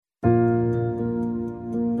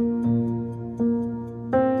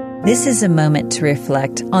This is a moment to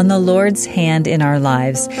reflect on the Lord's hand in our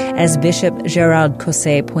lives, as Bishop Gerald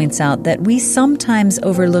Causse points out that we sometimes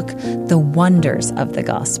overlook the wonders of the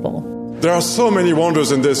gospel. There are so many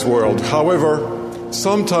wonders in this world. However,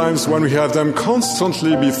 sometimes when we have them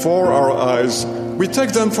constantly before our eyes, we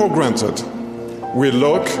take them for granted. We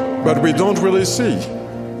look, but we don't really see.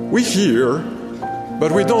 We hear,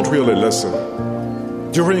 but we don't really listen.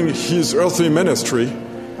 During his earthly ministry,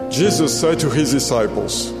 Jesus said to his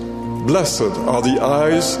disciples, "Blessed are the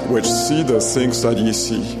eyes which see the things that ye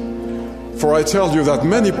see. For I tell you that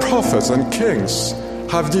many prophets and kings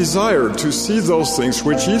have desired to see those things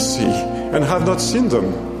which ye see, and have not seen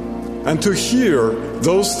them, and to hear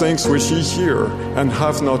those things which ye hear, and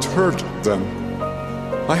have not heard them."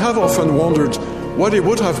 I have often wondered what it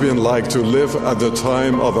would have been like to live at the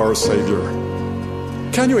time of our Savior.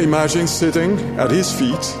 Can you imagine sitting at his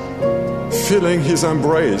feet, feeling his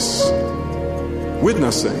embrace,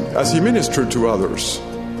 witnessing as he ministered to others?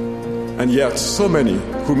 And yet so many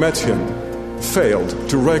who met him failed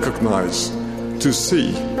to recognize, to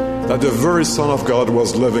see that the very Son of God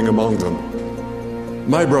was living among them.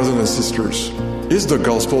 My brothers and sisters, is the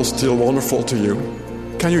gospel still wonderful to you?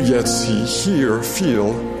 Can you yet see, hear,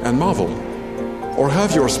 feel, and marvel? Or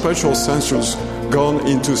have your spiritual senses gone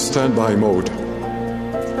into standby mode?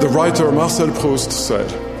 The writer Marcel Proust said,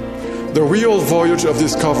 "The real voyage of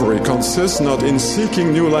discovery consists not in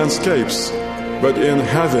seeking new landscapes, but in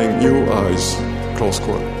having new eyes." Close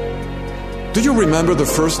quote. Do you remember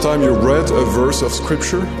the first time you read a verse of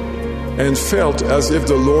Scripture and felt as if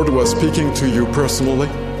the Lord was speaking to you personally?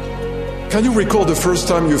 Can you recall the first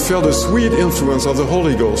time you felt the sweet influence of the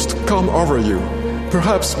Holy Ghost come over you,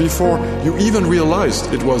 perhaps before you even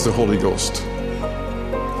realized it was the Holy Ghost?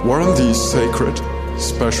 Weren't these sacred,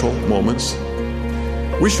 special moments?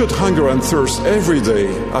 We should hunger and thirst every day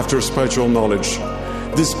after spiritual knowledge.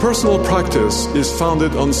 This personal practice is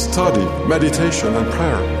founded on study, meditation, and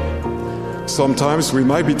prayer. Sometimes we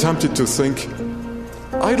might be tempted to think,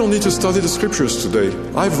 "I don't need to study the Scriptures today.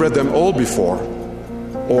 I've read them all before."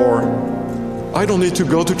 Or, "I don't need to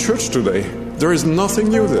go to church today. There is nothing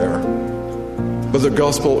new there." But the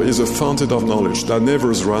gospel is a fountain of knowledge that never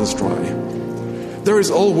runs dry. There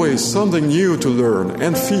is always something new to learn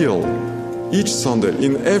and feel each Sunday,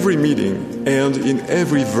 in every meeting and in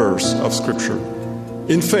every verse of Scripture.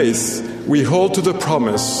 In faith, we hold to the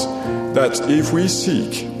promise that if we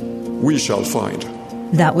seek, we shall find.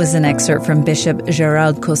 That was an excerpt from Bishop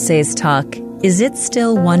Gerald Causse's talk, Is It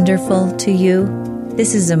Still Wonderful to You?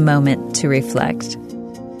 This is a moment to reflect.